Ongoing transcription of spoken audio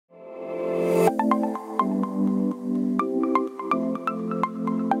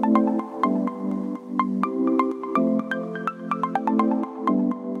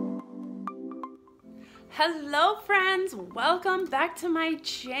friends, welcome back to my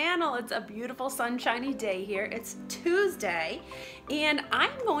channel. It's a beautiful sunshiny day here. It's Tuesday and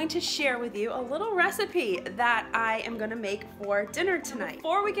I'm going to share with you a little recipe that I am going to make for dinner tonight.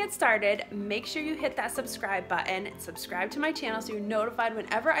 Before we get started, make sure you hit that subscribe button, subscribe to my channel so you're notified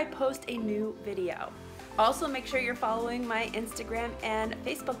whenever I post a new video. Also make sure you're following my Instagram and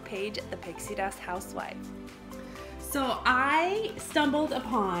Facebook page, The Pixie Dust Housewife. So I stumbled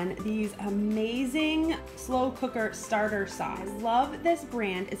upon these amazing slow cooker starter sauce. I love this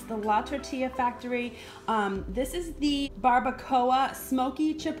brand. It's the La Tortilla Factory. This is the barbacoa,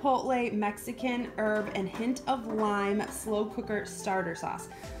 smoky chipotle, Mexican herb, and hint of lime slow cooker starter sauce.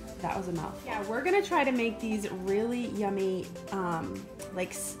 That was a mouthful. Yeah, we're gonna try to make these really yummy,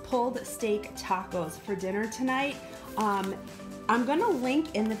 like pulled steak tacos for dinner tonight. I'm gonna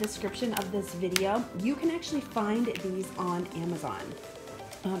link in the description of this video. You can actually find these on Amazon.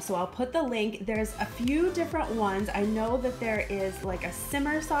 So I'll put the link. There's a few different ones. I know that there is like a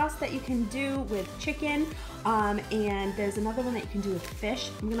simmer sauce that you can do with chicken, and there's another one that you can do with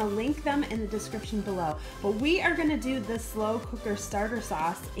fish. I'm gonna link them in the description below. But we are gonna do the slow cooker starter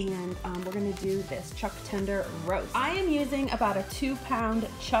sauce, and we're gonna do this chuck tender roast. I am using about a 2-pound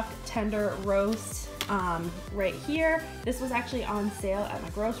chuck tender roast right here. This was actually on sale at my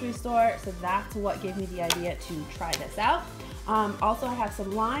grocery store, so that's what gave me the idea to try this out. Also, I have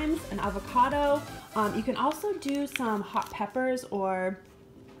some limes, an avocado. You can also do some hot peppers or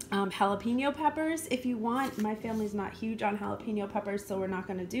jalapeno peppers if you want. My family's not huge on jalapeno peppers, so we're not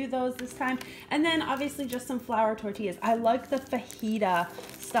going to do those this time. And then obviously just some flour tortillas. I like the fajita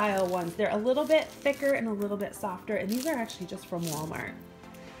style ones. They're a little bit thicker and a little bit softer, and these are actually just from Walmart.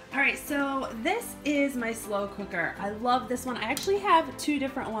 All right, so this is my slow cooker. I love this one. I actually have two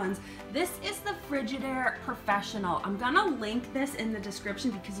different ones. This is the Frigidaire Professional. I'm gonna link this in the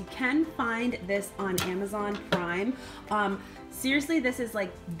description because you can find this on Amazon Prime. Seriously, this is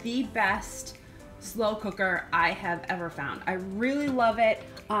like the best slow cooker I have ever found. I really love it.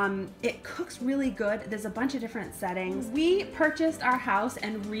 It cooks really good. There's a bunch of different settings. We purchased our house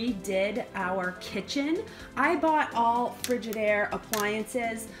and redid our kitchen. I bought all Frigidaire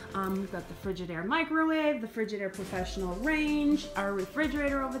appliances. We've got the Frigidaire microwave, the Frigidaire Professional range. Our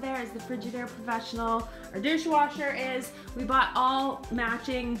refrigerator over there is the Frigidaire Professional. Our dishwasher is. We bought all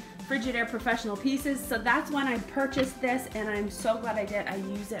matching Frigidaire Professional pieces. So that's when I purchased this, and I'm so glad I did. I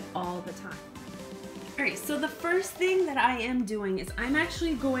use it all the time. Alright, so the first thing that I am doing is I'm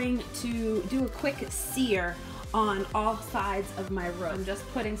actually going to do a quick sear on all sides of my roast. I'm just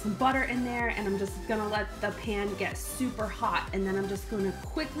putting some butter in there, and I'm just gonna let the pan get super hot, and then I'm just gonna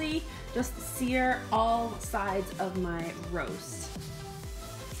quickly just sear all sides of my roast.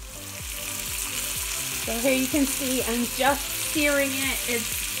 So here you can see I'm just searing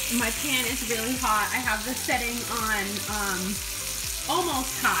it. My pan is really hot. I have the setting on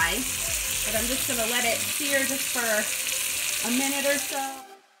almost high. But I'm just gonna let it sear just for a minute or so.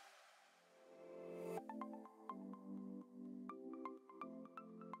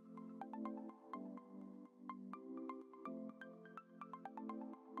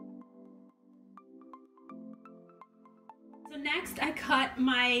 So next I cut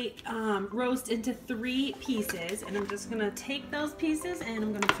my roast into 3 pieces, and I'm just gonna take those pieces and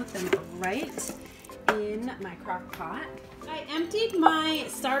I'm gonna put them right in my crock pot. I emptied my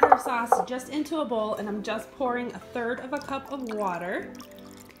starter sauce just into a bowl, and I'm just pouring 1/3 cup of water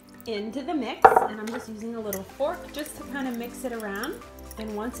into the mix, and I'm just using a little fork just to kind of mix it around.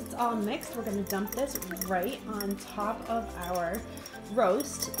 And once it's all mixed, we're going to dump this right on top of our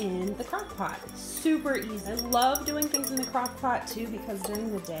roast in the crock pot. Super easy. I love doing things in the crock pot too, because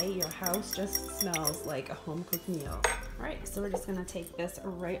during the day your house just smells like a home cooked meal. All right, so we're just going to take this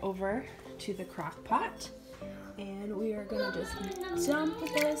right over to the crock pot. And we are gonna just dump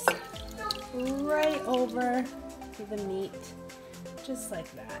this right over to the meat, just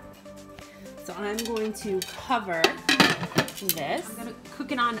like that. So I'm going to cover this. I'm gonna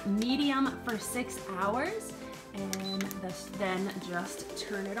cook it on medium for 6 hours, and then just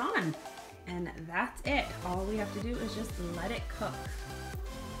turn it on. And that's it. All we have to do is just let it cook.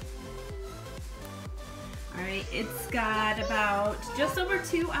 All right, it's got about just over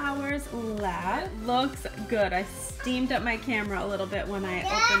 2 hours left. It looks good. I steamed up my camera a little bit when I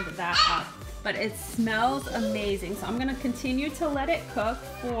opened that up, but it smells amazing. So I'm gonna continue to let it cook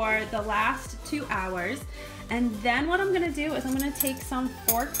for the last 2 hours. And then what I'm gonna do is I'm gonna take some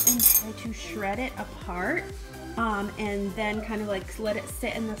forks and try to shred it apart. And then kind of like let it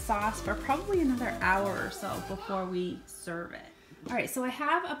sit in the sauce for probably another hour or so before we serve it. All right, so I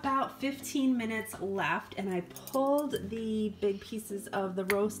have about 15 minutes left, and I pulled the big pieces of the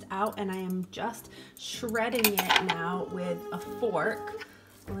roast out, and I am just shredding it now with a fork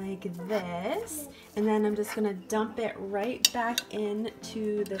like this. And then I'm just gonna dump it right back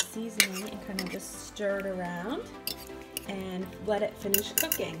into the seasoning and kind of just stir it around and let it finish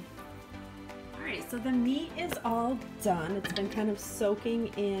cooking. All right, so the meat is all done. It's been kind of soaking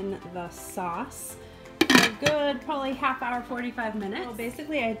in the sauce for a good probably half hour, 45 minutes. So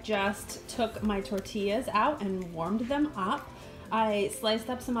basically I just took my tortillas out and warmed them up. I sliced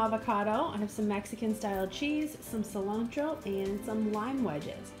up some avocado. I have some Mexican style cheese, some cilantro, and some lime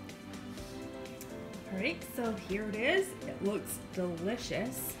wedges. All right, so here it is. It looks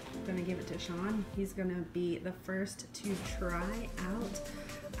delicious. I'm gonna give it to Sean. He's gonna be the first to try out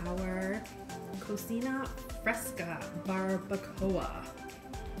our Cocina Fresca barbacoa.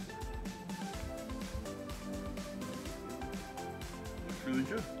 Looks really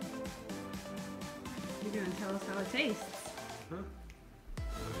good. You're gonna tell us how it tastes. Huh?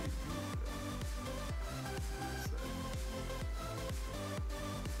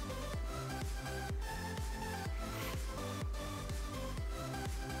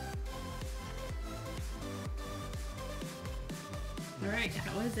 All right,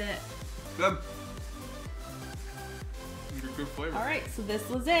 how is it? Good. Good flavor. All right, so this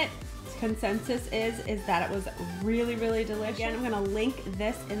was it. Consensus is that it was really, really delicious. Again, I'm gonna link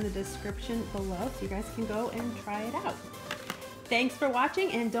this in the description below so you guys can go and try it out. Thanks for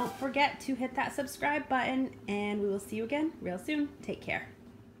watching, and don't forget to hit that subscribe button, and we will see you again real soon. Take care.